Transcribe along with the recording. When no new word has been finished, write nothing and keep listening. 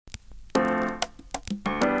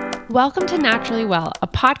Welcome to Naturally Well, a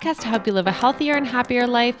podcast to help you live a healthier and happier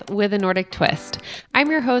life with a Nordic twist. I'm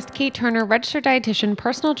your host, Kate Turner, registered dietitian,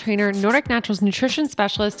 personal trainer, Nordic Naturals nutrition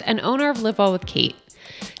specialist, and owner of Live Well with Kate.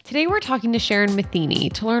 Today we're talking to Sharon Matheny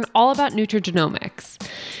to learn all about nutrigenomics.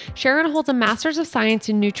 Sharon holds a Master's of Science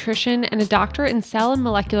in Nutrition and a doctorate in Cell and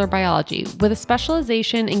Molecular Biology with a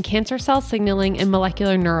specialization in cancer cell signaling and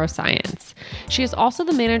molecular neuroscience. She is also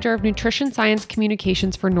the manager of Nutrition Science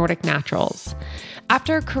Communications for Nordic Naturals.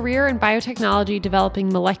 After a career in biotechnology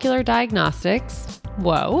developing molecular diagnostics,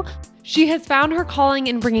 she has found her calling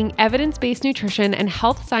in bringing evidence-based nutrition and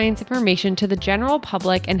health science information to the general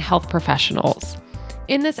public and health professionals.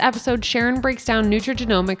 In this episode, Sharon breaks down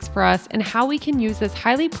nutrigenomics for us and how we can use this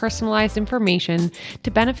highly personalized information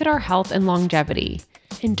to benefit our health and longevity.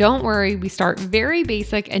 And don't worry, we start very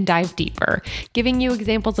basic and dive deeper, giving you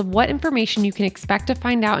examples of what information you can expect to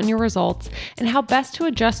find out in your results and how best to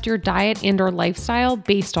adjust your diet and/or lifestyle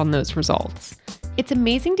based on those results. It's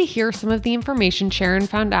amazing to hear some of the information Sharon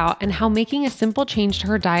found out and how making a simple change to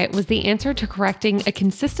her diet was the answer to correcting a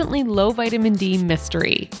consistently low vitamin D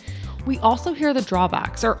mystery. We also hear the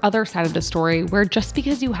drawbacks or other side of the story where just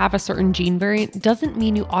because you have a certain gene variant doesn't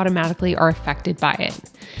mean you automatically are affected by it.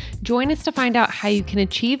 Join us to find out how you can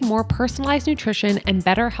achieve more personalized nutrition and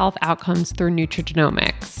better health outcomes through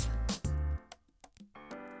nutrigenomics.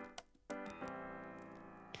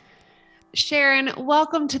 Sharon,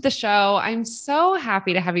 welcome to the show. I'm so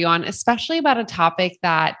happy to have you on, especially about a topic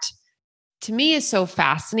that to me is so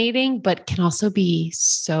fascinating, but can also be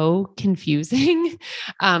so confusing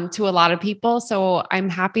to a lot of people. So I'm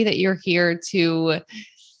happy that you're here to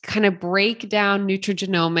kind of break down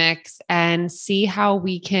nutrigenomics and see how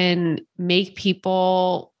we can make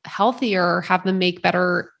people healthier, have them make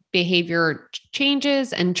better behavior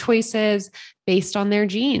changes and choices based on their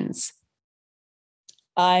genes.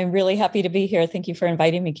 I'm really happy to be here. Thank you for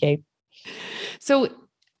inviting me, Kate. So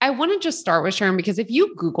I want to just start with Sharon, because if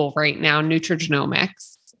you Google right now,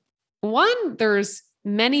 nutrigenomics, one, there's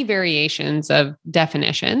many variations of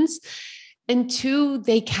definitions, and two,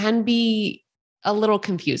 they can be a little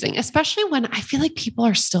confusing, especially when I feel like people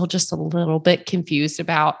are still just a little bit confused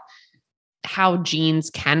about how genes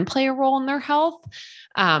can play a role in their health.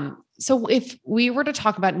 So if we were to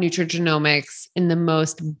talk about nutrigenomics in the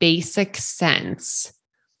most basic sense,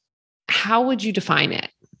 how would you define it?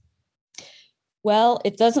 Well,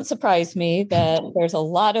 it doesn't surprise me that there's a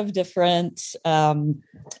lot of different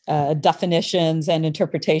definitions and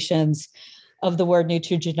interpretations of the word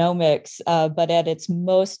nutrigenomics, but at its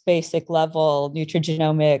most basic level,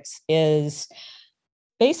 nutrigenomics is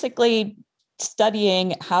basically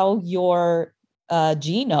studying how your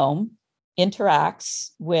genome interacts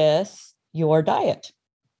with your diet.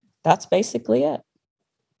 That's basically it.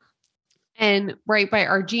 And right by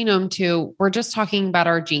our genome too, we're just talking about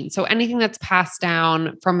our genes. So anything that's passed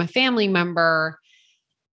down from a family member,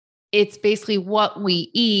 it's basically what we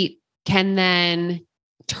eat can then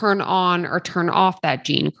turn on or turn off that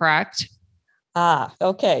gene, correct?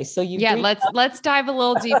 Okay. So let's dive a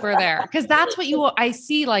little deeper there, because that's what I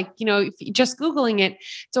see, like, if you just Googling it,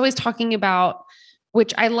 it's always talking about,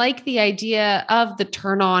 which I like the idea of the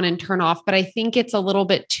turn on and turn off, but I think it's a little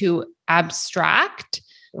bit too abstract.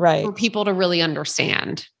 Right. For people to really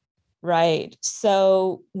understand. Right.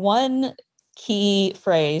 So one key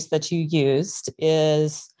phrase that you used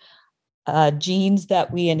is genes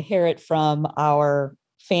that we inherit from our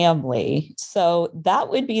family. So that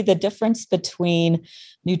would be the difference between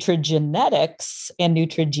nutrigenetics and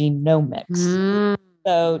nutrigenomics.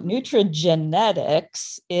 So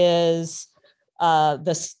nutrigenetics is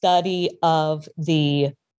the study of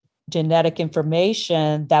the genetic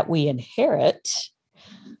information that we inherit,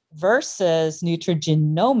 versus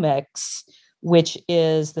nutrigenomics, which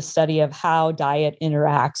is the study of how diet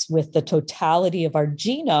interacts with the totality of our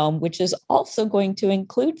genome, which is also going to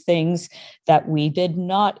include things that we did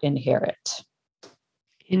not inherit.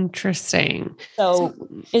 Interesting. So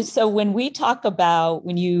when we talk about,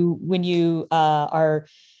 when you are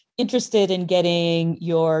interested in getting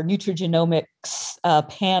your nutrigenomics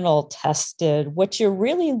panel tested, what you're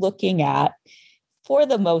really looking at for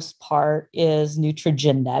the most part is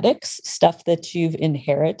nutrigenetics, stuff that you've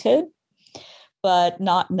inherited, but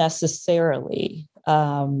not necessarily.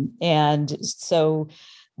 And so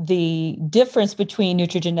the difference between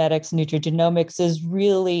nutrigenetics and nutrigenomics is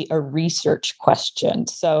really a research question.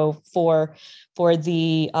 So for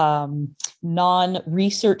the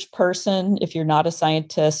non-research person, if you're not a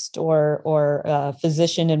scientist or a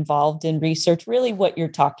physician involved in research, really what you're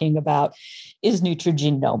talking about is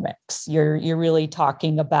nutrigenomics. You're really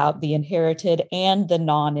talking about the inherited and the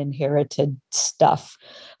non-inherited stuff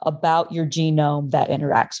about your genome that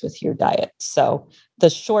interacts with your diet. So the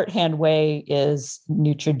shorthand way is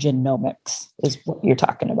nutrigenomics is what you're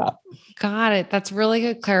talking about. Got it. That's really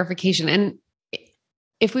good clarification. And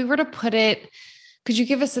if we were to put it, could you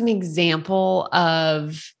give us an example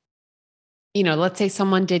of, let's say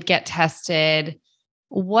someone did get tested,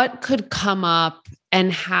 what could come up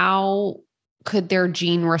and how could their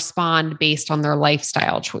gene respond based on their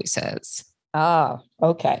lifestyle choices?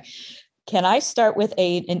 Okay. Can I start with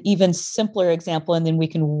an even simpler example, and then we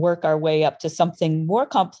can work our way up to something more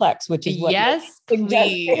complex, which is what yes,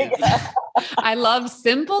 please. I love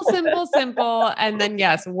simple, and then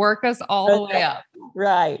work us all the way up.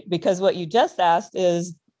 Right, because what you just asked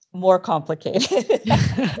is more complicated.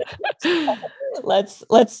 Let's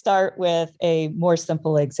start with a more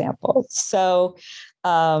simple example. So,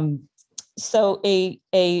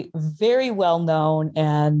 a very well-known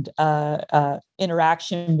and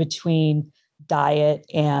interaction between diet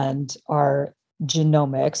and our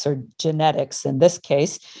genomics or genetics in this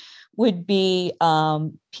case would be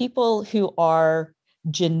people who are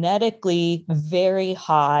genetically very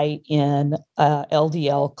high in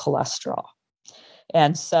LDL cholesterol.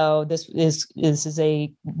 And so this is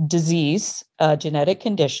a disease, a genetic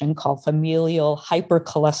condition called familial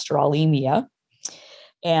hypercholesterolemia.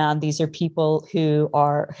 And these are people who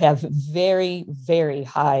have very, very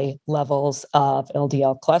high levels of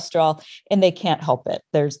LDL cholesterol, and they can't help it.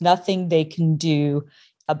 There's nothing they can do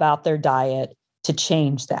about their diet to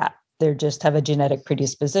change that. They just have a genetic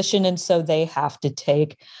predisposition, and so they have to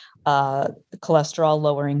take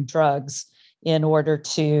cholesterol-lowering drugs in order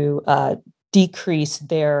to decrease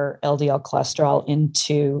their LDL cholesterol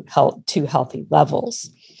into healthy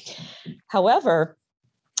levels. However,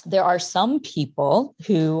 there are some people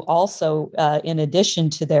who also, in addition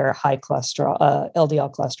to their high cholesterol,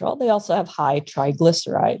 LDL cholesterol, they also have high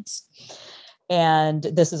triglycerides. And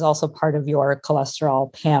this is also part of your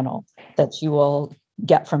cholesterol panel that you will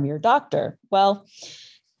get from your doctor. Well,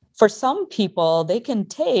 for some people, they can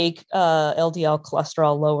take LDL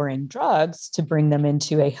cholesterol lowering drugs to bring them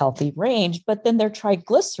into a healthy range, but then their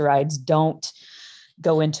triglycerides don't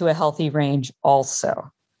go into a healthy range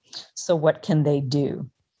also. So what can they do?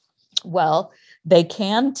 Well, they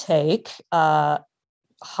can take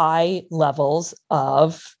high levels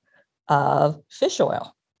of fish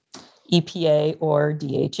oil, EPA or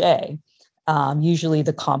DHA, usually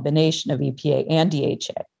the combination of EPA and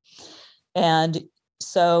DHA. And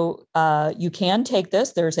so you can take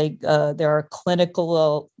this. There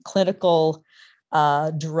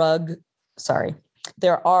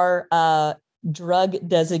are drug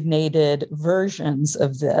designated versions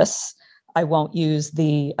of this. I won't use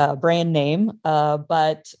the brand name,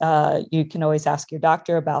 but you can always ask your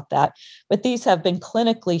doctor about that. But these have been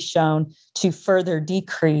clinically shown to further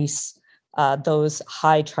decrease those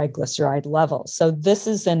high triglyceride levels. So this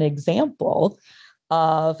is an example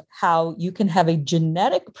of how you can have a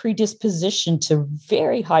genetic predisposition to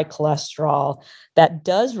very high cholesterol that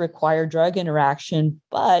does require drug interaction,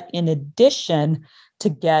 but in addition, to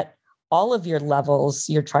get all of your levels,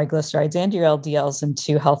 your triglycerides and your LDLs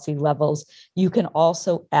into healthy levels, you can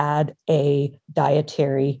also add a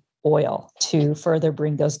dietary oil to further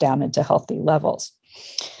bring those down into healthy levels.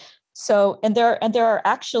 So, and there are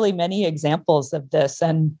actually many examples of this,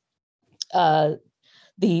 and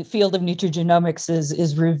the field of nutrigenomics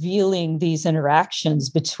is revealing these interactions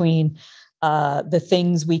between the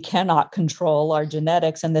things we cannot control, our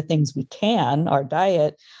genetics, and the things we can, our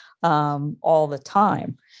diet, all the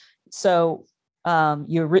time. So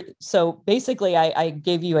so basically, I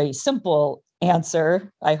gave you a simple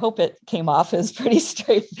answer. I hope it came off as pretty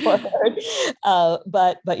straightforward.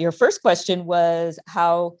 But your first question was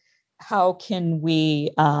how can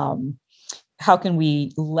we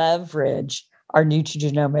leverage our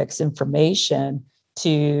nutrigenomics information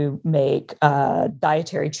to make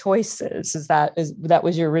dietary choices? That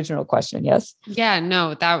was your original question? Yes. Yeah,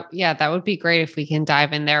 no, that would be great if we can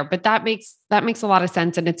dive in there. But that makes a lot of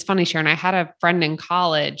sense. And it's funny, Sharon, I had a friend in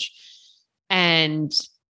college, and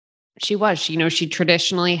she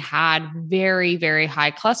traditionally had very, very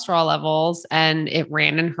high cholesterol levels, and it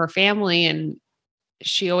ran in her family. And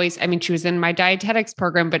she was in my dietetics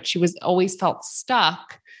program, but she was always felt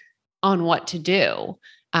stuck on what to do.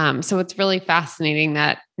 So it's really fascinating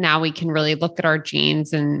that now we can really look at our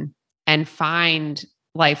genes and find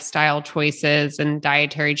lifestyle choices and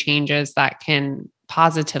dietary changes that can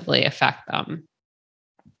positively affect them.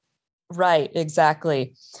 Right,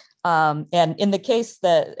 exactly. And in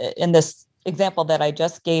this example that I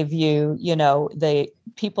just gave you, the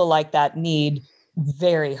people like that need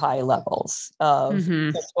very high levels of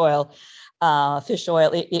Mm-hmm. fish oil. Fish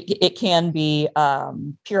oil, it can be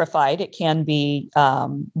purified. It can be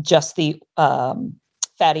just the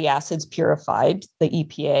fatty acids purified, the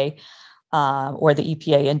EPA, or the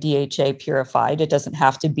EPA and DHA purified. It doesn't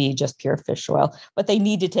have to be just pure fish oil, but they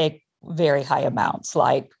need to take very high amounts,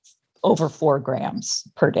 like over 4 grams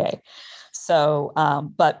per day. So,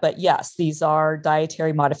 but yes, these are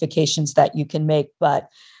dietary modifications that you can make. But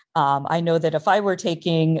I know that if I were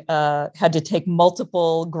had to take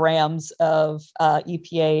multiple grams of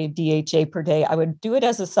EPA, DHA per day, I would do it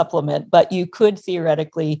as a supplement. But you could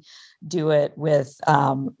theoretically do it with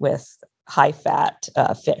high fat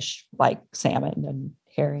fish like salmon and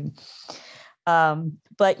herring.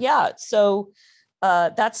 But yeah, so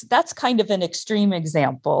that's kind of an extreme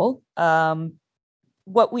example.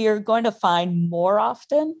 What we are going to find more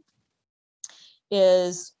often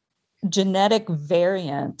is genetic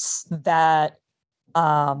variants that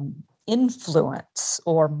influence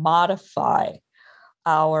or modify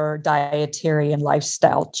our dietary and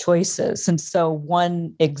lifestyle choices. And so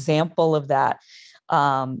one example of that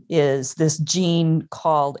is this gene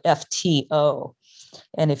called FTO.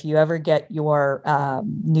 And if you ever get your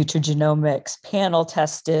nutrigenomics panel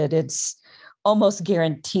tested, it's almost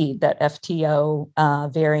guaranteed that FTO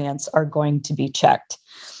variants are going to be checked.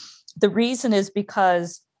 The reason is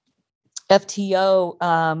because FTO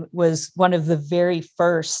was one of the very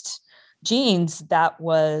first genes that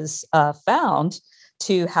was found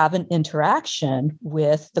to have an interaction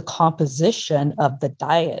with the composition of the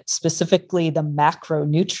diet, specifically the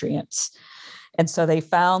macronutrients. And so they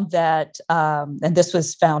found that, and this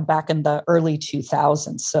was found back in the early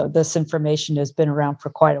 2000s. So this information has been around for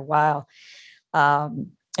quite a while. And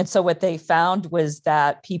so what they found was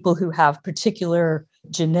that people who have particular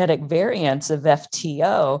genetic variants of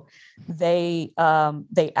FTO, they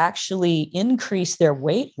actually increase their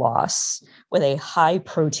weight loss with a high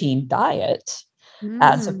protein diet,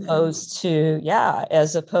 as opposed to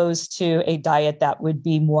a diet that would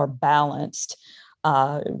be more balanced,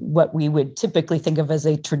 what we would typically think of as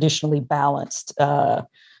a traditionally balanced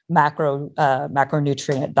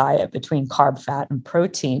macronutrient diet between carb, fat, and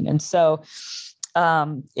protein. And so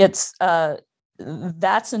that's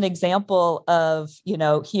an example of,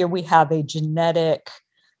 here we have a genetic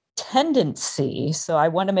tendency. So I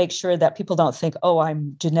want to make sure that people don't think, oh,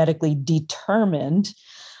 I'm genetically determined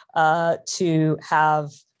to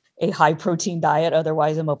have a high protein diet,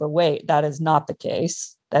 otherwise I'm overweight. That is not the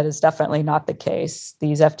case. That is definitely not the case.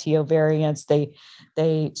 These FTO variants, they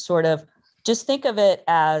sort of just think of it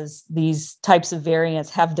as these types of variants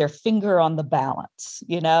have their finger on the balance.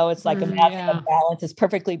 It's like imagine a balance is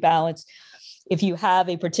perfectly balanced. If you have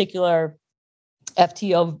a particular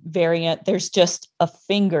FTO variant, there's just a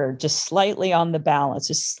finger just slightly on the balance,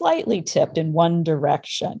 just slightly tipped in one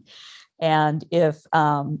direction. And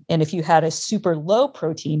if you had a super low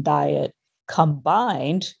protein diet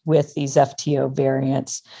combined with these FTO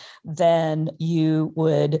variants, then you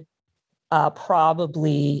would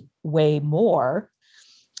probably weigh more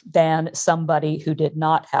than somebody who did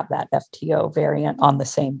not have that FTO variant on the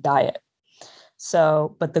same diet.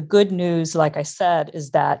 So, but the good news, like I said,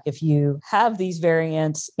 is that if you have these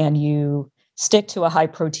variants and you stick to a high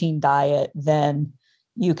protein diet, then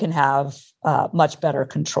you can have much better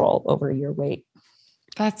control over your weight.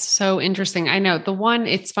 That's so interesting. I know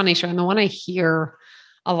it's funny, Sharon, the one I hear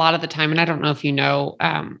a lot of the time, and I don't know if you know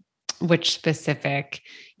which specific,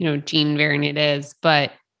 gene variant it is,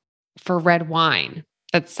 but for red wine,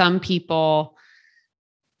 that some people,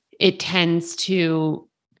 it tends to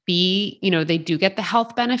be, they do get the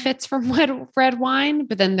health benefits from red wine,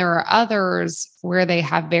 but then there are others where they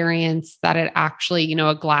have variants that it actually,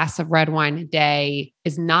 a glass of red wine a day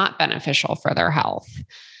is not beneficial for their health.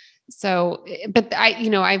 So, but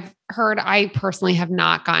I've heard, I personally have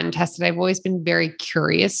not gotten tested. I've always been very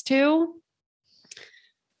curious to,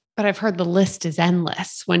 but I've heard the list is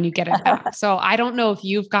endless when you get it back. So I don't know if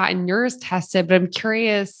you've gotten yours tested, but I'm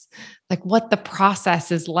curious, like what the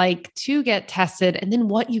process is like to get tested and then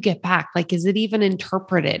what you get back. Like, is it even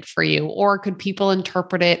interpreted for you, or could people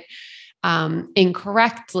interpret it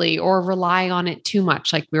incorrectly or rely on it too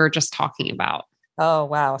much? Like we were just talking about. Oh,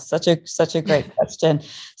 wow. Such a great question.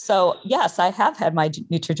 So yes, I have had my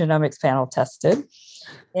nutrigenomics panel tested,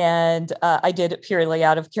 and I did it purely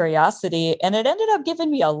out of curiosity, and it ended up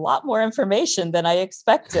giving me a lot more information than I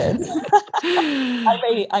expected.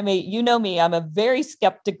 I may, me, I'm a very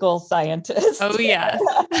skeptical scientist. Oh, yes.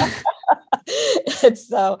 And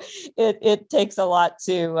so it takes a lot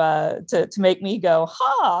to make me go,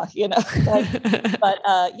 but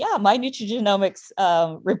my nutrigenomics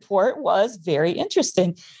report was very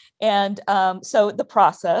interesting. And so the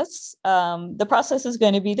process is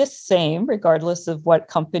going to be the same regardless of what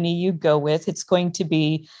company you go with. It's going to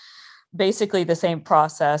be basically the same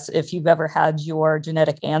process if you've ever had your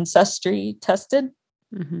genetic ancestry tested.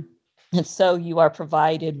 Mm-hmm. And so you are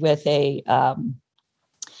provided with a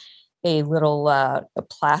little a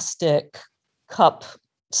plastic cup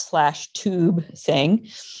 / tube thing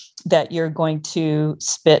that you're going to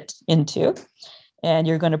spit into. And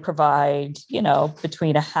you're going to provide,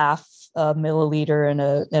 between a half a milliliter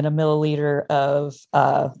and a milliliter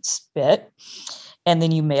of spit. And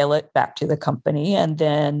then you mail it back to the company, and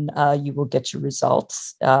then you will get your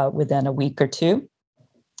results within a week or two.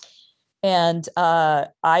 And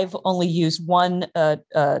I've only used one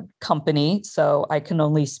company, so I can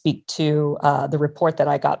only speak to the report that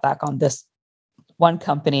I got back on this one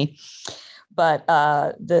company. But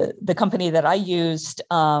the company that I used,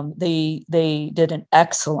 they did an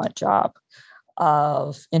excellent job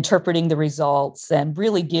of interpreting the results and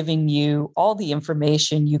really giving you all the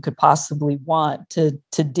information you could possibly want to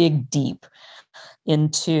dig deep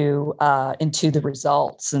into the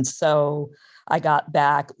results. And so I got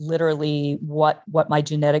back literally what my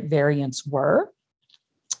genetic variants were,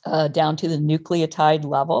 down to the nucleotide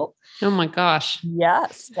level. Oh my gosh!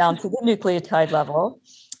 Yes, down to the nucleotide level.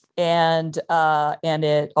 And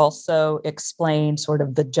it also explained sort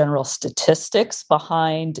of the general statistics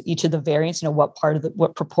behind each of the variants, what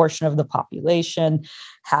proportion of the population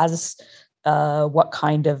has what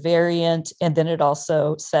kind of variant. And then it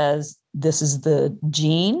also says this is the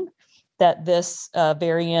gene that this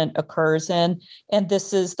variant occurs in, and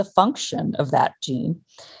this is the function of that gene.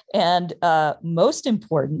 And most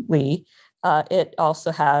importantly, it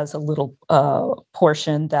also has a little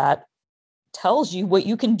portion that tells you what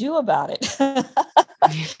you can do about it.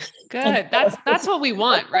 Good. That's what we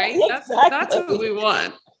want, right? Exactly. That's what we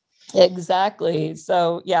want. Exactly.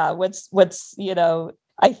 So yeah, what's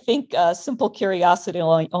I think simple curiosity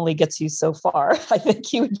only gets you so far. I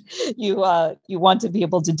think you want to be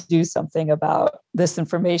able to do something about this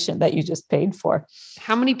information that you just paid for.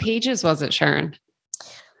 How many pages was it, Sharon?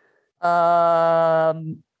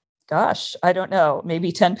 Gosh, I don't know,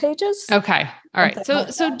 maybe 10 pages. Okay. All right. So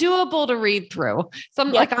doable to read through.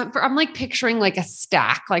 Like I'm like picturing like a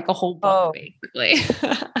stack, like a whole book, basically.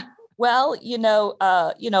 Well,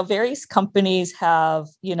 various companies have,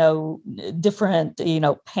 different,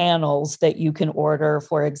 panels that you can order.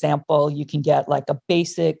 For example, you can get like a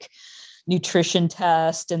basic nutrition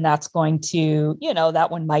test, and that's going to, that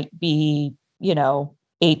one might be,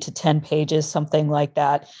 8 to 10 pages, something like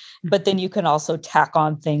that. But then you can also tack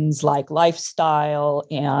on things like lifestyle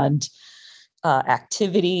and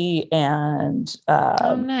activity and.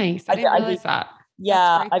 Oh, nice! I didn't realize that.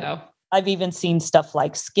 Yeah, I've even seen stuff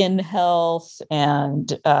like skin health, and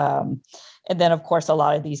then of course a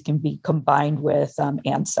lot of these can be combined with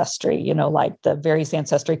ancestry. Like the various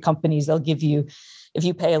ancestry companies, they'll give you, if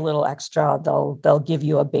you pay a little extra, they'll give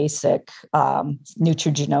you a basic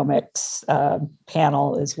nutrigenomics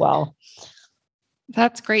panel as well.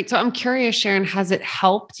 That's great. So I'm curious, Sharon, has it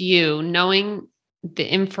helped you knowing the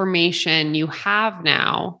information you have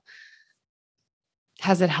now?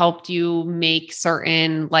 Has it helped you make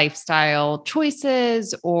certain lifestyle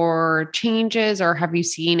choices or changes, or have you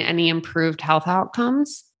seen any improved health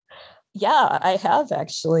outcomes? Yeah, I have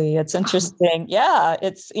actually. It's interesting. Yeah,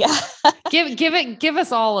 Give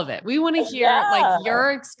us all of it. We want to hear like your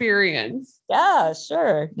experience. Yeah,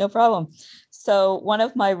 sure. No problem. So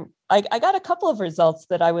I got a couple of results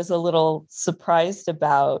that I was a little surprised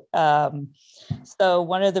about. So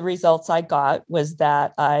one of the results I got was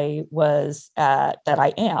that I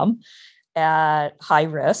am at high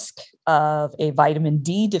risk of a vitamin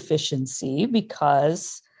D deficiency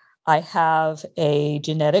because I have a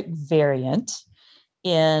genetic variant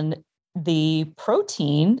in the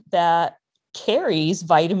protein that carries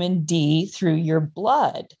vitamin D through your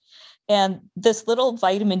blood. And this little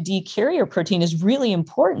vitamin D carrier protein is really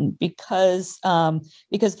important because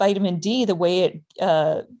vitamin D, the way it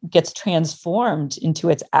gets transformed into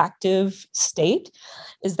its active state,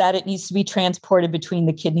 is that it needs to be transported between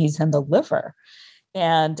the kidneys and the liver.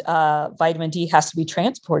 And vitamin D has to be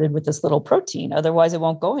transported with this little protein, otherwise it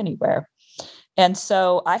won't go anywhere. And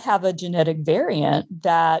so I have a genetic variant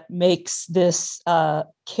that makes this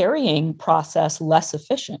carrying process less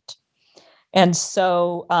efficient. And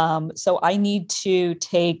so I need to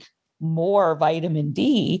take more vitamin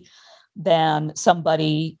D than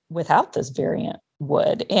somebody without this variant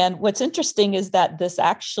would. And what's interesting is that this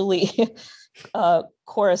actually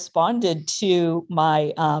corresponded to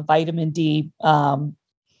my vitamin D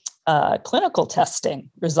clinical testing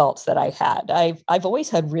results that I had. I've always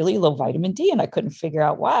had really low vitamin D, and I couldn't figure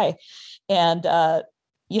out why. And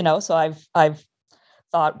so I've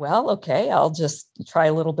thought, well, okay, I'll just try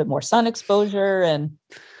a little bit more sun exposure, and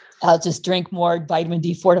I'll just drink more vitamin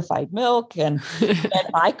D fortified milk. And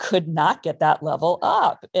I could not get that level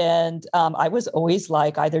up. And I was always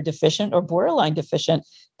like either deficient or borderline deficient.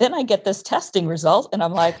 Then I get this testing result and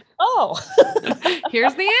I'm like, oh,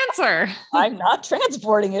 here's the answer. I'm not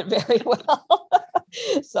transporting it very well.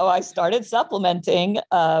 So I started supplementing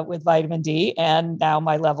with vitamin D, and now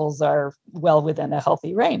my levels are well within a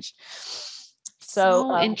healthy range.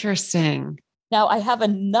 So interesting. Now, I have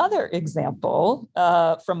another example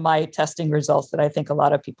from my testing results that I think a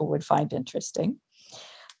lot of people would find interesting.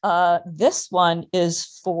 This one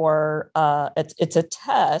is for, it's a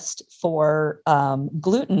test for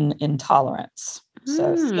gluten intolerance.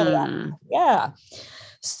 So celiac. Yeah.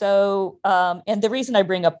 So, and the reason I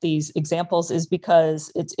bring up these examples is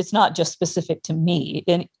because it's not just specific to me.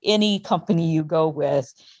 In any company you go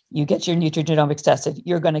with, you get your nutrigenomics tested,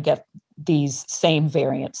 you're going to get these same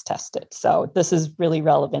variants tested. So this is really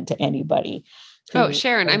relevant to anybody. Oh,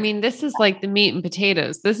 Sharon, I mean, this is like the meat and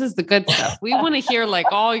potatoes. This is the good stuff. We want to hear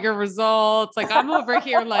like all your results. Like I'm over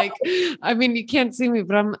here, like, I mean, you can't see me,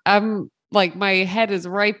 but I'm like, my head is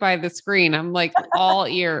right by the screen. I'm like all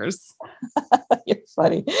ears. You're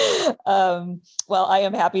funny. Well, I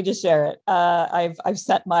am happy to share it. I've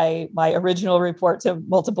sent my original report to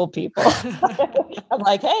multiple people. I'm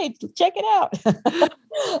like, hey, check it out.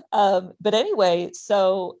 But anyway,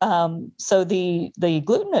 so the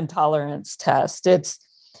gluten intolerance test, it's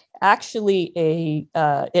actually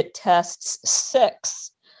it tests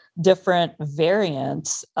 6 different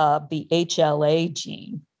variants of the HLA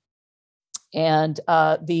gene. And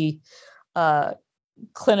the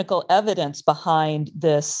clinical evidence behind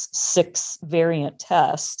this 6 variant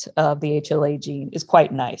test of the HLA gene is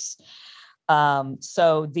quite nice.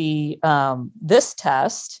 So this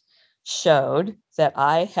test showed that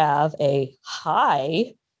I have a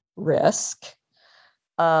high risk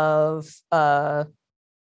of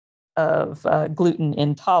gluten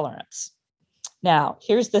intolerance. Now,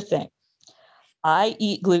 here's the thing. I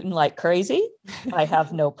eat gluten like crazy. I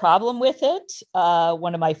have no problem with it.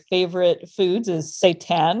 One of my favorite foods is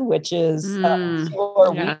seitan, which is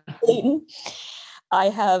pure wheat gluten. I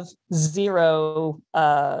have 0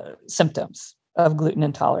 symptoms of gluten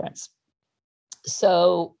intolerance.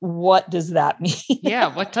 So what does that mean? Yeah,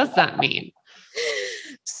 what does that mean?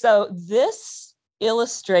 So this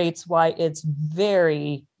illustrates why it's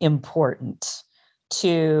very important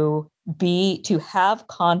to have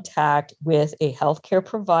contact with a healthcare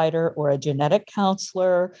provider or a genetic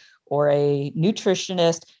counselor or a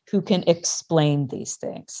nutritionist who can explain these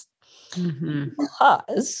things. Mm-hmm.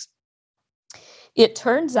 Because it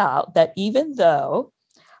turns out that even though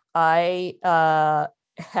I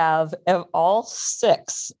have all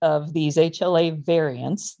 6 of these HLA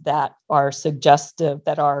variants that are suggestive,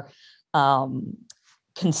 that are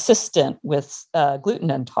consistent with gluten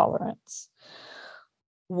intolerance,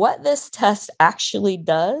 what this test actually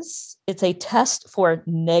does, it's a test for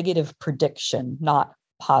negative prediction, not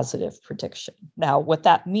positive prediction. Now, what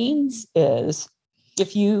that means is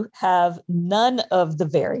if you have none of the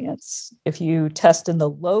variants, if you test in the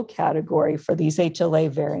low category for these HLA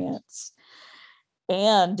variants,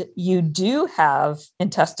 and you do have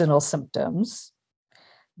intestinal symptoms,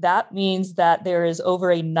 that means that there is over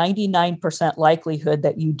a 99% likelihood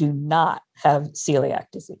that you do not have celiac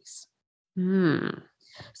disease.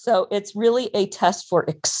 So it's really a test for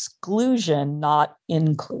exclusion, not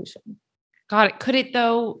inclusion. Got it. Could it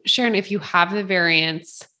though, Sharon, if you have the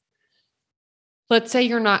variants, let's say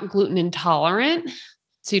you're not gluten intolerant,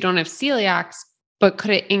 so you don't have celiacs, but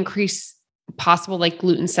could it increase possible like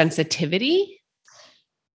gluten sensitivity?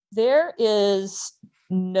 There is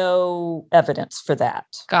no evidence for that.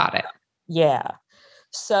 Got it. Yeah.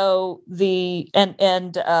 So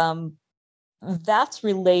that's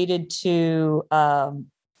related to,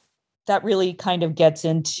 that really kind of gets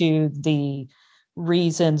into the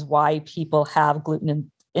reasons why people have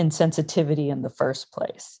gluten insensitivity in the first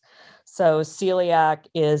place. So celiac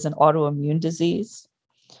is an autoimmune disease,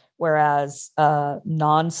 whereas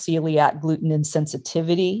non-celiac gluten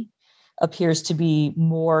insensitivity appears to be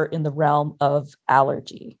more in the realm of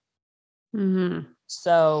allergy. Mm-hmm.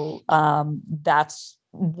 So that's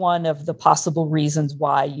one of the possible reasons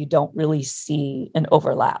why you don't really see an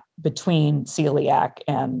overlap between celiac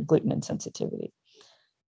and gluten insensitivity.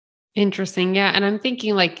 Interesting. Yeah. And I'm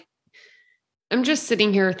thinking I'm just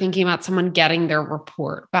sitting here thinking about someone getting their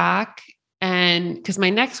report back. And because my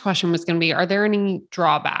next question was going to be, are there any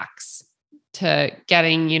drawbacks to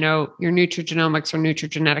getting, your nutrigenomics or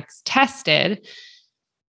nutrigenetics tested.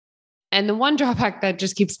 And the one drawback that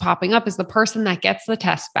just keeps popping up is the person that gets the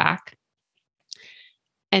test back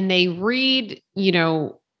and they read,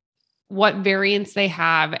 what variants they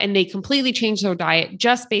have, and they completely change their diet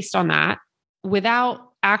just based on that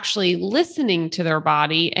without actually listening to their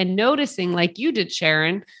body and noticing, like you did,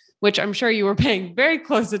 Sharon, which I'm sure you were paying very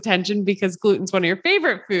close attention because gluten's one of your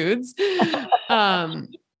favorite foods.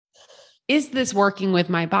 Is this working with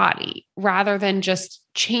my body, rather than just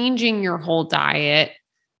changing your whole diet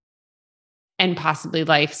and possibly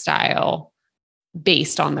lifestyle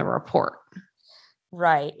based on the report?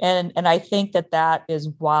 Right. And I think that is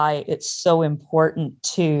why it's so important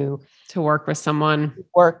to work with someone.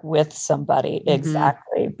 Mm-hmm.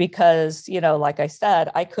 Exactly. Because, like I said,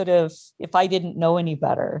 I could have, if I didn't know any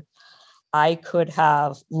better, I could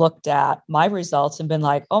have looked at my results and been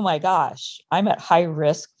like, oh my gosh, I'm at high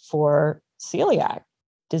risk for celiac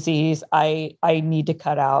disease. I need to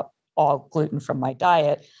cut out all gluten from my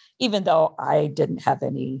diet, even though I didn't have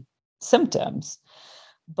any symptoms.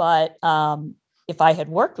 But if I had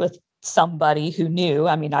worked with somebody who knew,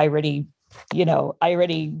 I already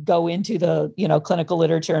go into the, clinical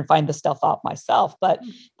literature and find the stuff out myself. But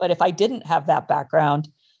if I didn't have that background,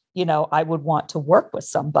 I would want to work with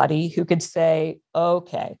somebody who could say,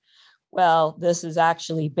 okay, well, this is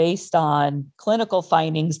actually based on clinical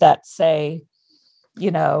findings that say,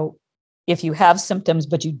 if you have symptoms,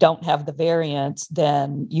 but you don't have the variants,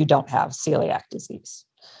 then you don't have celiac disease.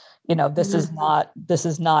 This is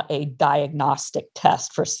not a diagnostic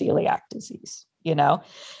test for celiac disease,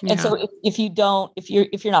 And so if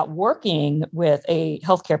you're not working with a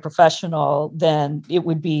healthcare professional, then that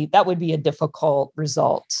would be a difficult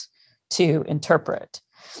result to interpret.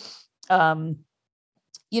 And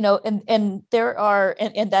there are,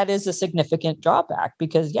 and that is a significant drawback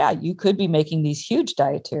because, you could be making these huge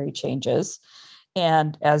dietary changes.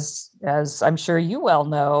 And as I'm sure you well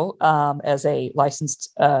know, as a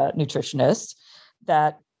licensed nutritionist,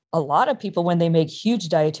 that a lot of people, when they make huge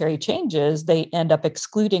dietary changes, they end up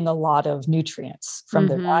excluding a lot of nutrients from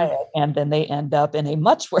their diet. And then they end up in a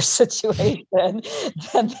much worse situation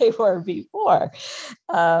than they were before.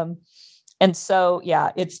 And so,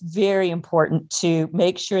 it's very important to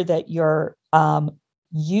make sure that you're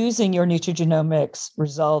using your nutrigenomics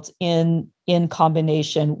results in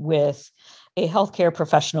combination with a healthcare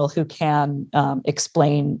professional who can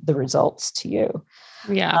explain the results to you.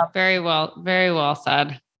 Yeah, very well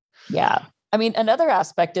said. Yeah. Another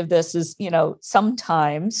aspect of this is,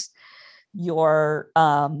 sometimes your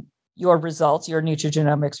results, your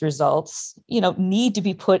nutrigenomics results, need to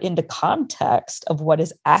be put into context of what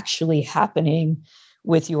is actually happening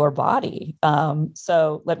with your body.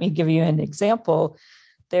 So let me give you an example.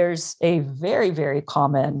 There's a very, very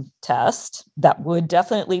common test that would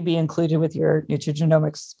definitely be included with your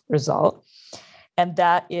nutrigenomics result. And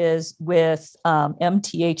that is with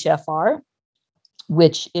MTHFR,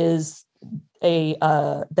 which is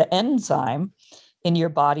the enzyme in your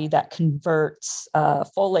body that converts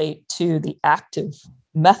folate to the active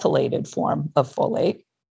methylated form of folate.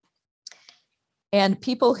 And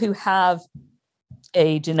people who have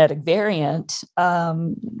a genetic variant,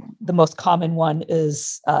 the most common one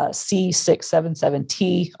is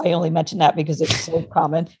C677T. I only mention that because it's so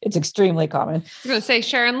common. It's extremely common. I was going to say,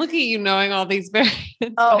 Sharon, look at you knowing all these variants.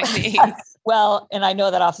 Oh, well, and I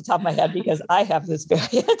know that off the top of my head because I have this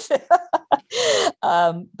variant.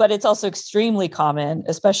 But it's also extremely common,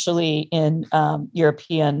 especially in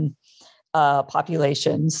European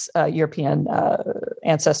populations, European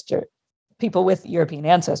ancestor, people with European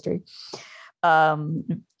ancestry.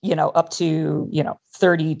 Up to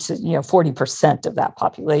 30 to 40% of that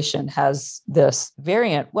population has this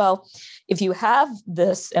variant. Well, if you have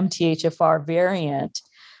this MTHFR variant,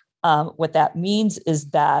 what that means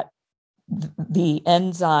is that the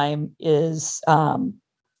enzyme is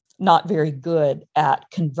not very good at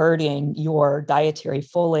converting your dietary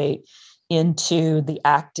folate into the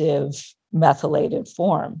active methylated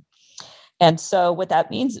form. And so what that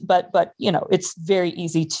means, but it's very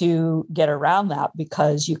easy to get around that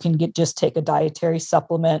because you can just take a dietary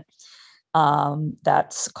supplement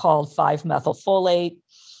that's called 5-methylfolate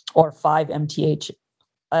or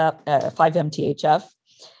 5-MTHF,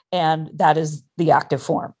 and that is the active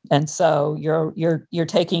form. And so you're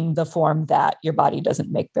taking the form that your body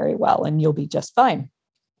doesn't make very well, and you'll be just fine.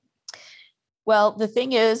 Well, the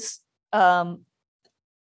thing is,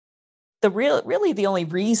 the only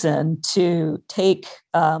reason to take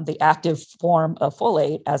the active form of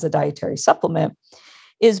folate as a dietary supplement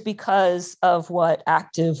is because of what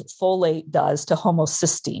active folate does to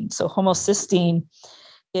homocysteine. So homocysteine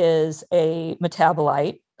is a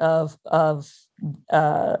metabolite of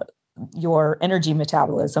your energy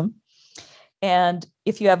metabolism. And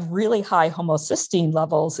if you have really high homocysteine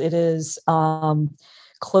levels, it is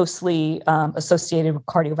closely associated with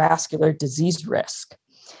cardiovascular disease risk.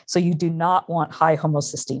 So you do not want high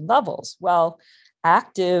homocysteine levels. Well,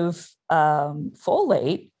 active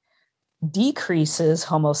folate decreases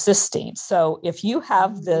homocysteine. So if you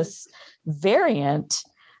have this variant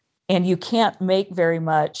and you can't make very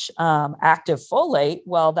much active folate,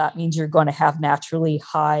 well, that means you're going to have naturally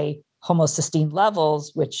high homocysteine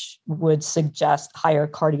levels, which would suggest higher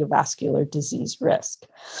cardiovascular disease risk.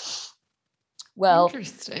 Well,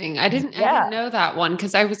 interesting. I didn't know that one,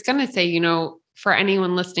 because I was going to say, for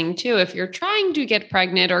anyone listening too, if you're trying to get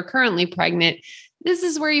pregnant or currently pregnant, this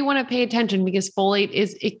is where you want to pay attention, because folate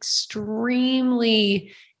is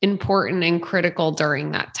extremely important and critical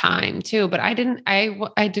during that time too. But I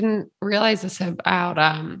didn't realize this about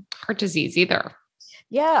heart disease either.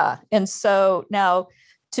 Yeah. And so now,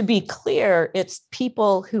 to be clear, it's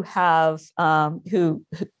people who have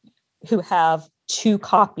who have 2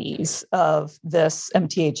 copies of this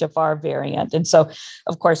MTHFR variant. And so,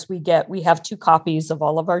 of course, we have 2 copies of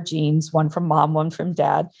all of our genes, one from mom, one from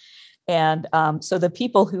dad. And so the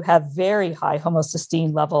people who have very high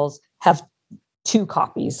homocysteine levels have 2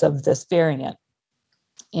 copies of this variant.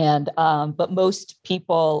 And but most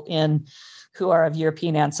people who are of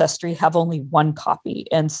European ancestry have only 1 copy.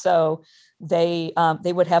 And so they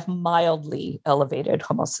would have mildly elevated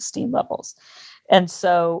homocysteine levels. And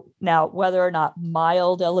so now, whether or not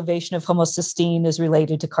mild elevation of homocysteine is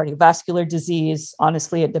related to cardiovascular disease,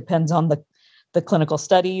 honestly, it depends on the clinical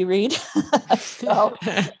study you read. So,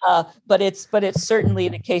 but it's certainly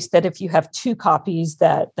the case that if you have 2 copies,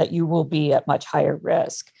 that you will be at much higher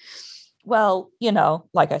risk. Well,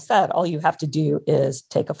 like I said, all you have to do is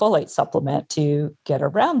take a folate supplement to get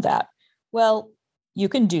around that. Well, you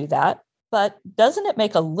can do that. But doesn't it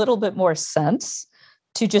make a little bit more sense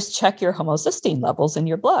to just check your homocysteine levels in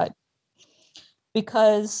your blood?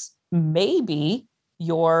 Because maybe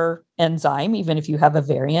your enzyme, even if you have a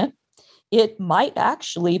variant, it might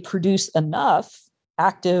actually produce enough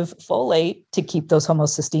active folate to keep those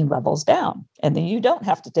homocysteine levels down. And then you don't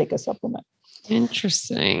have to take a supplement.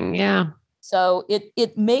 Interesting. Yeah. So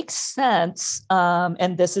it makes sense.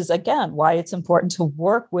 And this is, again, why it's important to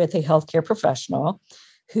work with a healthcare professional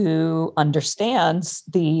who understands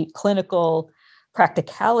the clinical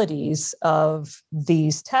practicalities of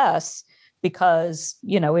these tests. Because,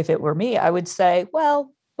 if it were me, I would say,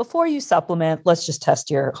 well, before you supplement, let's just test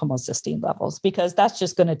your homocysteine levels, because that's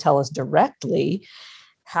just going to tell us directly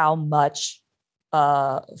how much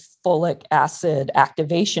folic acid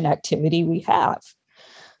activation activity we have.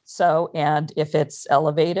 So, and if it's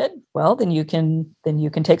elevated, well, then you can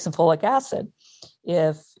take some folic acid.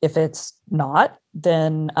 If it's not,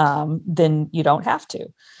 then you don't have to.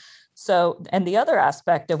 So, and the other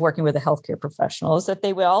aspect of working with a healthcare professional is that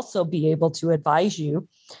they will also be able to advise you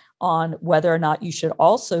on whether or not you should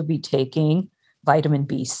also be taking vitamin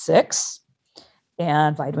B6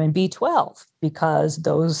 and vitamin B12, because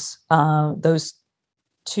those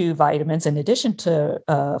 2 vitamins, in addition to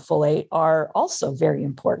folate, are also very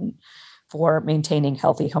important for maintaining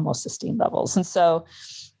healthy homocysteine levels. And so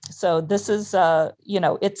this is,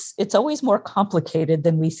 it's always more complicated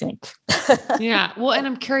than we think. Yeah. Well, and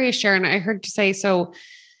I'm curious, Sharon, I heard you say, so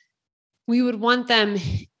we would want them,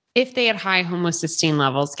 if they had high homocysteine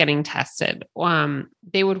levels getting tested,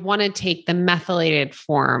 they would want to take the methylated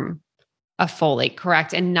form of folate,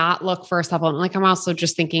 correct? And not look for a supplement. Like, I'm also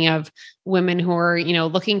just thinking of women who are,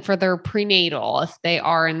 looking for their prenatal, if they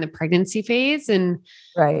are in the pregnancy phase, and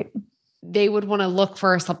right, they would want to look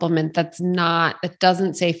for a supplement that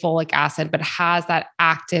doesn't say folic acid, but has that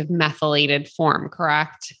active methylated form,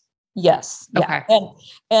 correct? Yes. Okay. Yeah.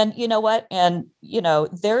 And you know what? And,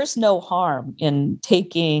 there's no harm in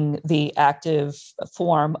taking the active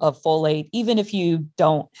form of folate, even if you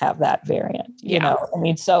don't have that variant,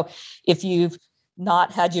 so if you've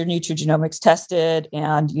not had your nutrigenomics tested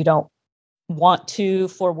and you don't want to,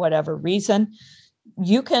 for whatever reason,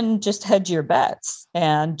 you can just hedge your bets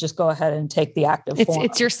and just go ahead and take the active form.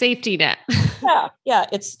 It's your safety net. Yeah.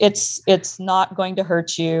 It's not going to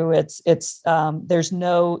hurt you. There's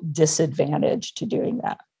no disadvantage to doing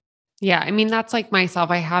that. Yeah. I mean, that's like myself.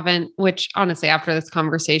 I haven't, which honestly, after this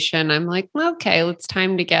conversation, I'm like, okay, it's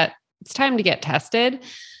time to get tested.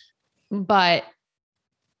 But,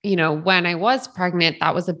 when I was pregnant,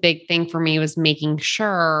 that was a big thing for me, was making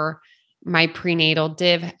sure my prenatal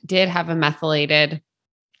did have a methylated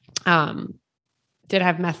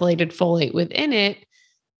folate within it,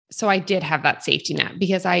 so I did have that safety net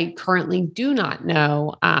because I currently do not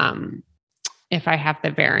know if I have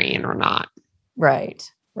the variant or not. Right.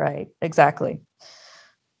 Exactly.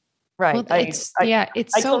 Right. Well, it's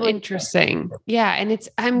so totally interesting. Yeah. And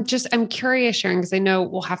I'm curious, Sharon, because I know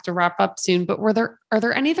we'll have to wrap up soon, but are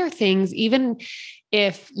there any other things, even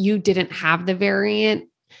if you didn't have the variant,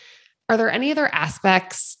 are there any other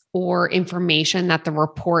aspects or information that the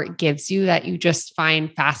report gives you that you just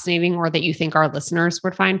find fascinating or that you think our listeners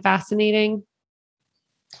would find fascinating?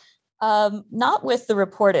 Not with the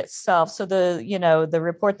report itself. So the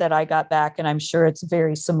report that I got back, and I'm sure it's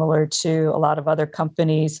very similar to a lot of other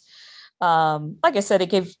companies. Like I said, it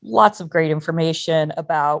gave lots of great information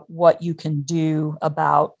about what you can do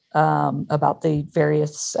about the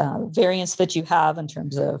various variants that you have in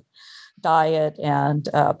terms of diet and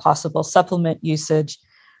possible supplement usage.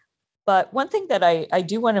 But one thing that I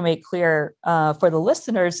do want to make clear for the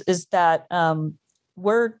listeners is that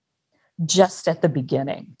we're just at the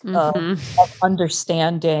beginning of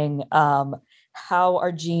understanding how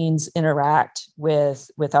our genes interact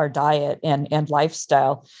with our diet and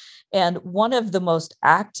lifestyle. And one of the most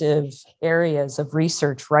active areas of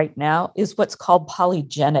research right now is what's called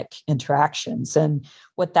polygenic interactions. And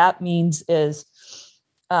what that means is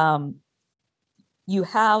you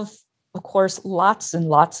have, of course, lots and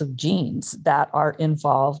lots of genes that are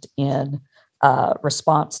involved in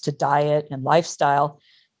response to diet and lifestyle,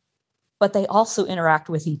 but they also interact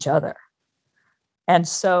with each other. And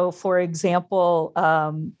so, for example,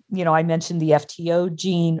 I mentioned the FTO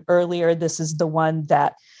gene earlier. This is the one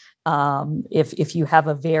that if you have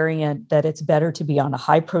a variant, that it's better to be on a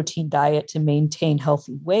high protein diet to maintain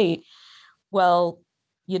healthy weight. Well,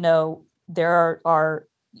 there are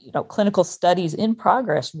clinical studies in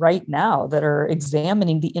progress right now that are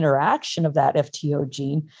examining the interaction of that FTO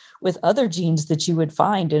gene with other genes that you would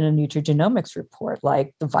find in a nutrigenomics report,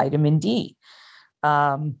 like the vitamin D.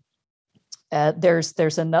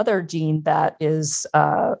 There's another gene that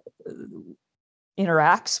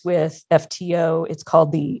interacts with FTO. It's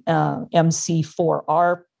called the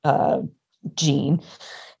MC4R gene,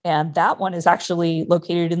 and that one is actually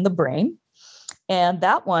located in the brain. And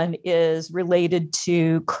that one is related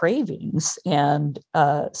to cravings and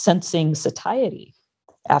sensing satiety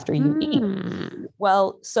after you eat.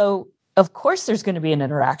 Well, so of course there's going to be an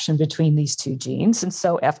interaction between these two genes, and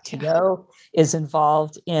so FTO is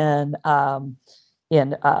involved in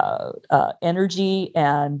energy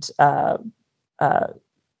and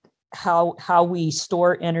how we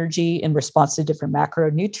store energy in response to different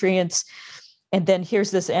macronutrients. And then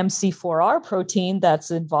here's this MC4R protein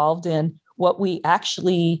that's involved in what we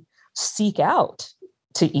actually seek out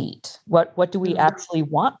to eat. What do we actually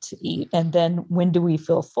want to eat? And then when do we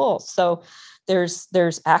feel full? So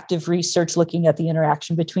there's active research looking at the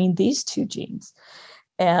interaction between these two genes.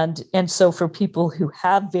 And so for people who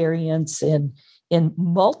have variants in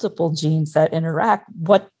multiple genes that interact,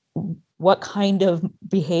 what kind of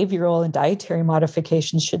behavioral and dietary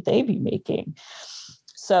modifications should they be making?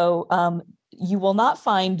 So you will not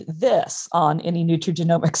find this on any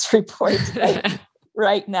nutrigenomics report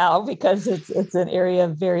right now, because it's an area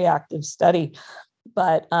of very active study.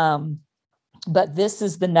 But this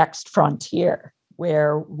is the next frontier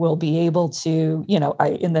where we'll be able to,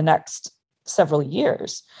 in the next several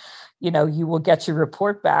years, you will get your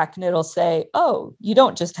report back and it'll say, oh, you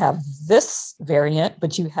don't just have this variant,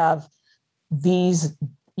 but you have these,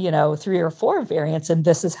 3 or 4 variants, and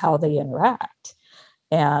this is how they interact.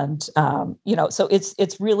 And, so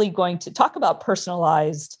it's really going to talk about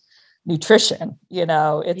personalized nutrition.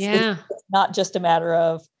 It's not just a matter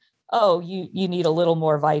of, oh, you need a little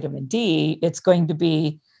more vitamin D. It's going to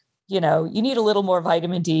be, you need a little more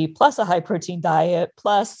vitamin D plus a high protein diet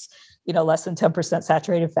plus, less than 10%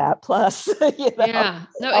 saturated fat plus, Yeah,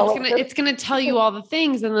 no, it's going to tell you all the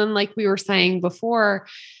things. And then, like we were saying before,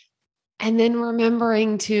 and then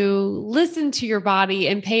remembering to listen to your body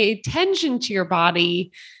and pay attention to your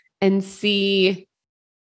body and see,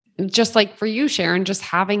 just like for you, Sharon, just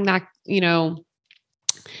having that,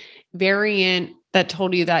 variant that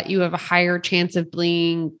told you that you have a higher chance of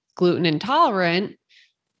being gluten intolerant,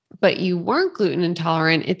 but you weren't gluten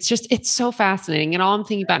intolerant. It's so fascinating. And all I'm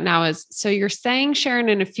thinking about now is, so you're saying, Sharon,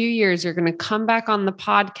 in a few years, you're going to come back on the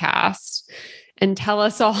podcast and tell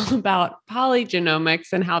us all about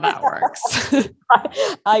polygenomics and how that works.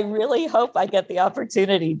 I really hope I get the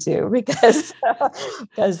opportunity to, because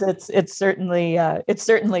it's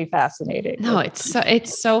certainly fascinating. No,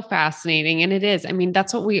 it's so fascinating. And it is. I mean,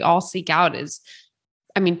 that's what we all seek out is,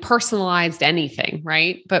 personalized anything,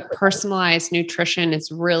 right? But personalized nutrition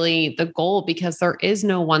is really the goal, because there is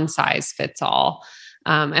no one size fits all.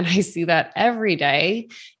 And I see that every day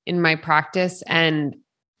in my practice. And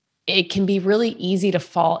it can be really easy to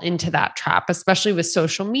fall into that trap, especially with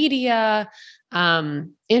social media,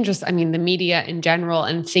 and just, I mean, the media in general,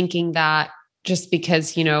 and thinking that just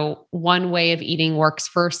because, one way of eating works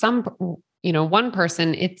for some, one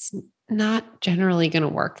person, it's not generally going to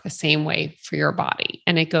work the same way for your body.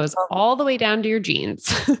 And it goes all the way down to your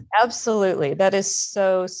genes. Absolutely. That is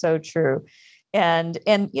so, so true. And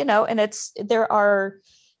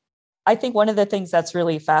I think one of the things that's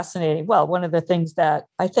really fascinating, well, one of the things that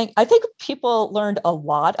I think people learned a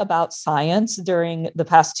lot about science during the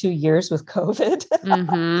past 2 years with COVID.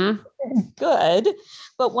 Mm-hmm. Good.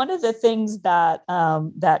 But one of the things that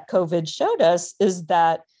that COVID showed us is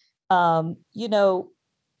that,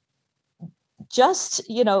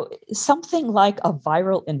 something like a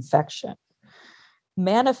viral infection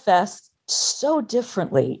manifests so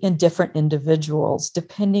differently in different individuals,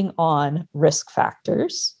 depending on risk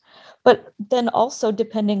factors, but then also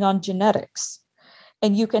depending on genetics.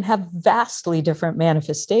 And you can have vastly different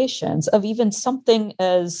manifestations of even something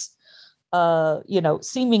as,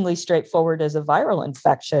 seemingly straightforward as a viral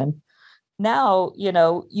infection. Now,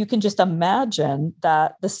 you can just imagine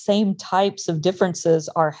that the same types of differences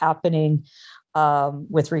are happening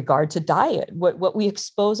with regard to diet, what we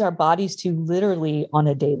expose our bodies to literally on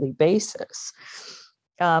a daily basis.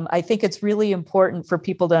 I think it's really important for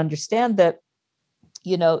people to understand that,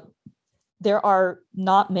 there are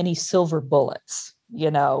not many silver bullets,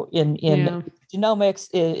 in genomics,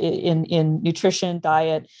 in nutrition,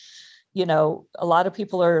 diet. A lot of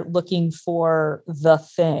people are looking for the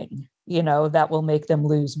thing, that will make them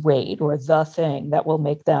lose weight, or the thing that will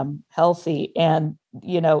make them healthy. And,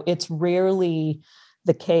 it's rarely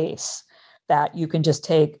the case that you can just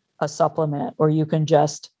take a supplement or you can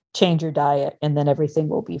just change your diet and then everything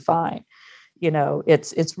will be fine.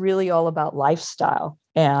 It's really all about lifestyle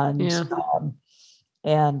and,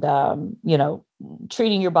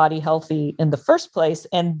 treating your body healthy in the first place.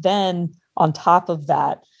 And then on top of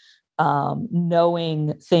that,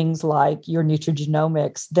 knowing things like your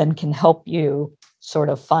nutrigenomics then can help you sort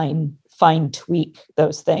of fine tweak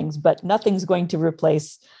those things, but nothing's going to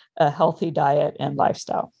replace a healthy diet and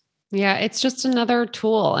lifestyle. Yeah, it's just another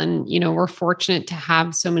tool. And, we're fortunate to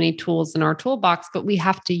have so many tools in our toolbox, but we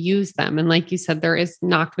have to use them. And like you said, there is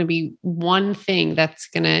not going to be one thing that's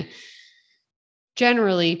going to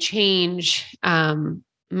generally change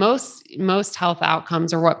most health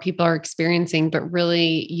outcomes or what people are experiencing, but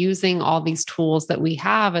really using all these tools that we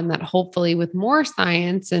have, and that hopefully with more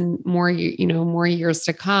science and more years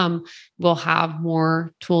to come, we'll have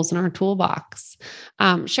more tools in our toolbox.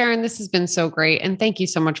 Sharon, this has been so great. And thank you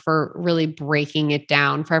so much for really breaking it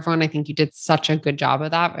down for everyone. I think you did such a good job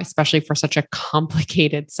of that, especially for such a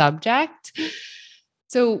complicated subject.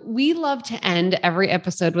 So we love to end every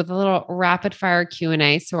episode with a little rapid fire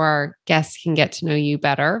Q&A so our guests can get to know you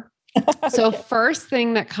better. Okay. So first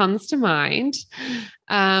thing that comes to mind,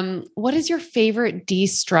 what is your favorite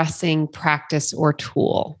de-stressing practice or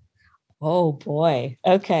tool? Oh boy.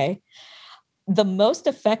 Okay. The most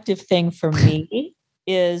effective thing for me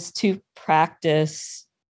is to practice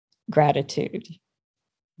gratitude.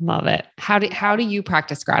 Love it. How do you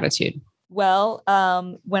practice gratitude? Well,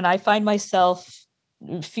 when I find myself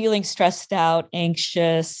feeling stressed out,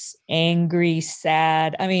 anxious, angry,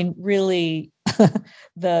 sad, I mean, really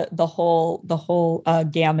the whole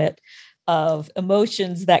gamut of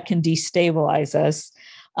emotions that can destabilize us.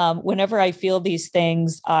 Whenever I feel these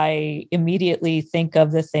things, I immediately think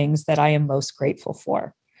of the things that I am most grateful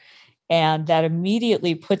for. And that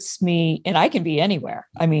immediately puts me, and I can be anywhere.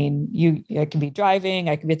 I mean, I can be driving,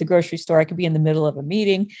 I can be at the grocery store, I could be in the middle of a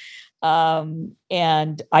meeting.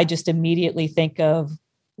 And I just immediately think of,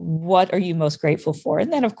 what are you most grateful for?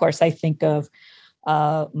 And then, of course, I think of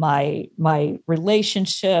my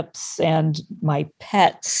relationships and my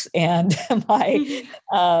pets and my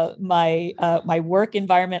work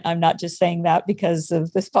environment. I'm not just saying that because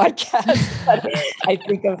of this podcast, but I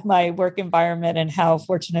think of my work environment and how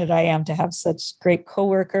fortunate I am to have such great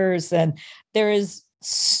coworkers. And there is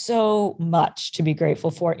so much to be grateful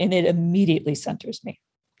for, and it immediately centers me.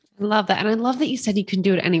 I love that. And I love that you said you can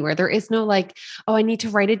do it anywhere. There is no like, oh, I need to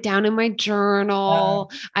write it down in my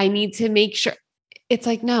journal. I need to make sure. It's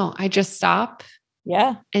like, no, I just stop.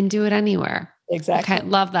 Yeah. And do it anywhere. Exactly. Okay.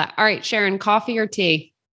 Love that. All right, Sharon, coffee or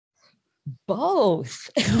tea?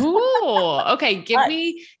 Both. Cool. Okay. Give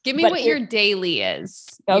me what your daily is.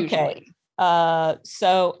 Okay. Usually.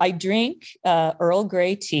 So I drink Earl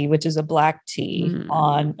Grey tea, which is a black tea,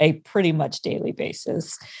 on a pretty much daily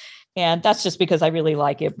basis. And that's just because I really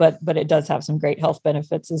like it, but it does have some great health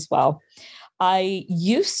benefits as well. I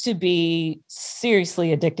used to be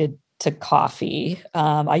seriously addicted to coffee.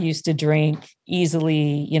 I used to drink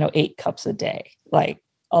easily, 8 cups a day, like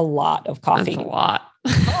a lot of coffee. That's a lot.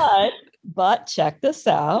 but check this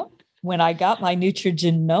out. When I got my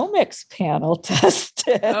nutrigenomics panel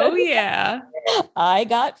tested, oh yeah, I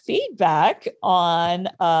got feedback on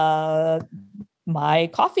my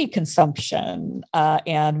coffee consumption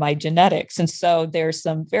and my genetics. And so there's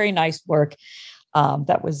some very nice work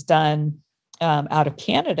that was done out of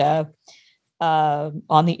Canada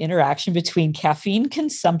on the interaction between caffeine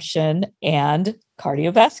consumption and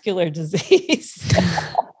cardiovascular disease.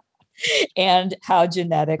 And how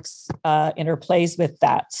genetics interplays with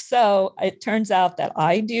that. So it turns out that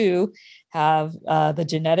I do have the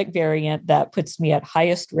genetic variant that puts me at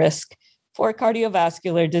highest risk for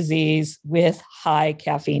cardiovascular disease with high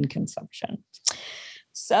caffeine consumption.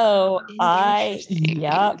 So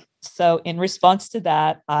so in response to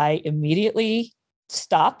that, I immediately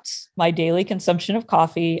stopped my daily consumption of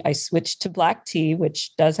coffee. I switched to black tea,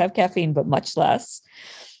 which does have caffeine, but much less.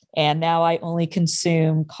 And now I only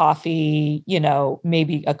consume coffee,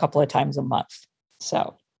 maybe a couple of times a month.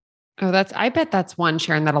 So. I bet that's one,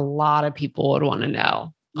 Sharon, that a lot of people would want to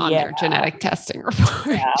know on their genetic testing report.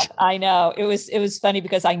 Yeah, I know. It was funny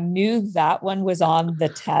because I knew that one was on the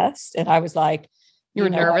test and I was like, you were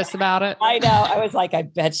nervous about it? I know. I was like, I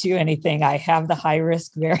bet you anything I have the high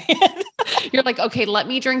risk variant. You're like, okay, let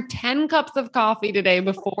me drink 10 cups of coffee today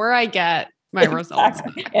before I get my results.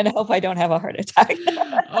 And hope I don't have a heart attack.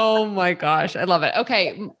 Oh my gosh. I love it.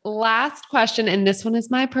 Okay. Last question. And this one is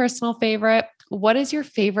my personal favorite. What is your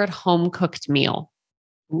favorite home cooked meal?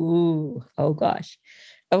 Ooh, oh gosh.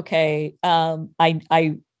 Okay.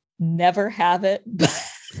 I never have it, but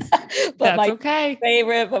that's my okay.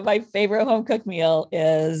 My favorite home cooked meal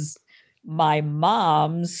is my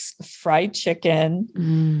mom's fried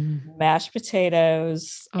chicken, mashed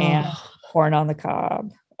potatoes, and corn on the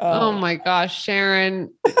cob. Oh my gosh,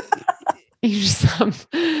 Sharon. You just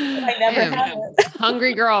I never have it.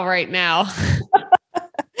 Hungry girl right now.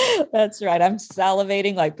 That's right. I'm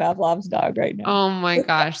salivating like Pavlov's dog right now. Oh my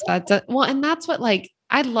gosh. And that's what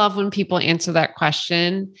I love when people answer that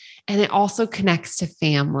question and it also connects to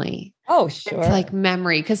family. Oh, sure. It's like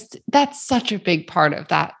memory, because that's such a big part of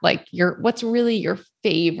that. Like what's really your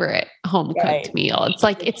favorite home cooked meal? It's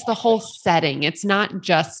like, it's the whole setting. It's not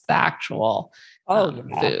just the actual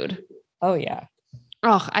food. Oh yeah.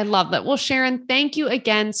 Oh, I love that. Well, Sharon, thank you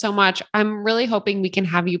again so much. I'm really hoping we can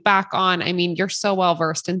have you back on. I mean, you're so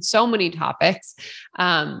well-versed in so many topics.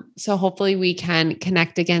 So hopefully we can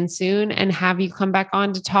connect again soon and have you come back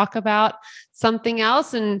on to talk about something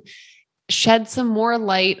else and shed some more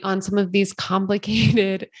light on some of these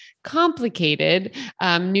complicated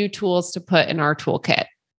new tools to put in our toolkit.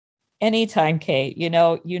 Anytime, Kate.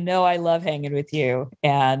 I love hanging with you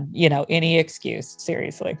and, any excuse,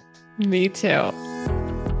 seriously. Me too.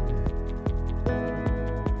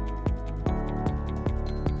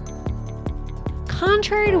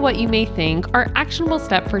 Contrary to what you may think, our actionable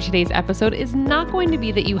step for today's episode is not going to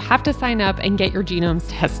be that you have to sign up and get your genomes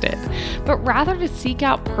tested, but rather to seek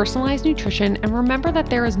out personalized nutrition and remember that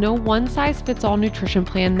there is no one-size-fits-all nutrition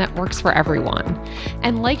plan that works for everyone.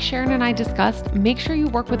 And like Sharon and I discussed, make sure you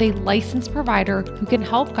work with a licensed provider who can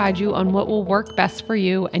help guide you on what will work best for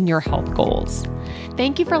you and your health goals.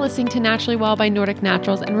 Thank you for listening to Naturally Well by Nordic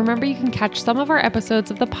Naturals, and remember you can catch some of our episodes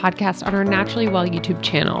of the podcast on our Naturally Well YouTube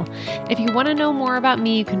channel. If you want to know more about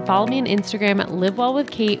me, you can follow me on Instagram at Live Well with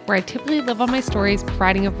Kate, where I typically live on my stories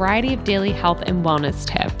providing a variety of daily health and wellness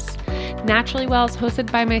tips. Naturally Well is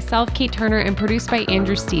hosted by myself, Kate Turner, and produced by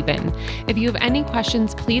Andrew Stephen. If you have any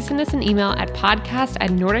questions, please send us an email at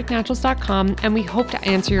podcast@nordicnaturals.com, and we hope to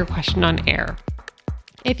answer your question on air.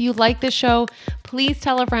 If you like this show, please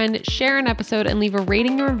tell a friend, share an episode, and leave a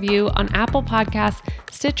rating and review on Apple Podcasts,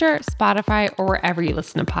 Stitcher, Spotify, or wherever you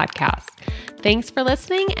listen to podcasts. Thanks for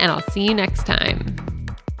listening, and I'll see you next time.